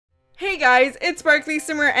Hey guys, it's Sparkly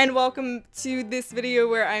Simmer and welcome to this video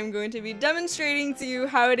where I'm going to be demonstrating to you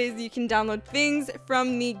how it is you can download things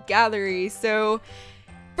from the gallery. So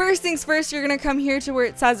first things first, you're going to come here to where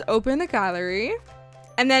it says open the gallery,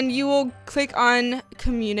 and then you will click on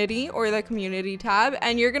community or the community tab,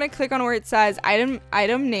 and you're going to click on where it says item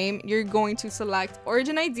name. You're going to select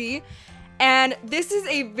origin ID, and this is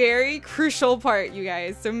a very crucial part, you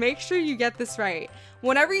guys, so make sure you get this right.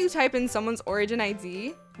 Whenever you type in someone's origin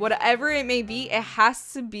ID, whatever it may be, it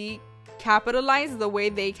has to be capitalized the way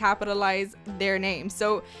they capitalize their name.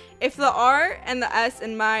 So if the R and the S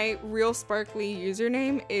in my RealSparkly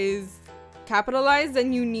username is capitalized,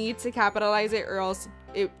 then you need to capitalize it or else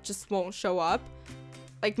it just won't show up.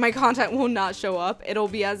 Like, my content will not show up. It'll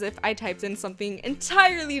be as if I typed in something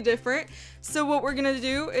entirely different. So what we're gonna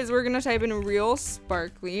do is we're gonna type in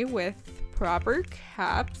RealSparkly with proper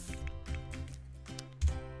caps.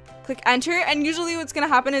 Click enter, and usually what's gonna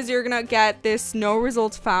happen is you're gonna get this no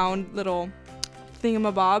results found little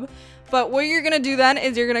thingamabob. But what you're gonna do then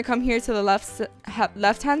is you're gonna come here to the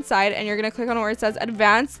left hand side, and you're gonna click on where it says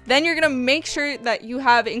advanced. Then you're gonna make sure that you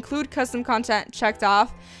have include custom content checked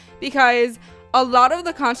off, because a lot of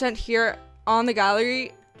the content here on the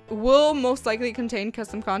gallery will most likely contain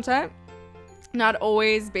custom content. Not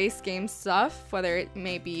always base game stuff, whether it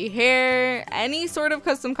may be hair, any sort of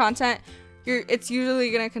custom content. It's usually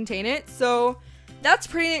gonna contain it. So that's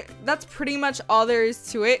pretty much all there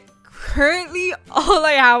is to it. Currently, all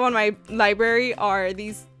I have on my library are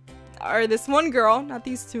this one girl, not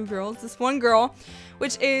these two girls, this one girl,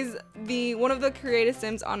 which is one of the creative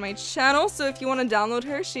sims on my channel. So if you want to download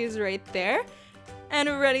her, she is right there and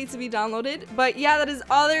ready to be downloaded. But yeah, that is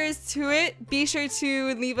all there is to it. Be sure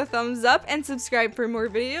to leave a thumbs up and subscribe for more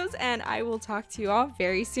videos, and I will talk to you all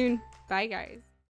very soon. Bye guys.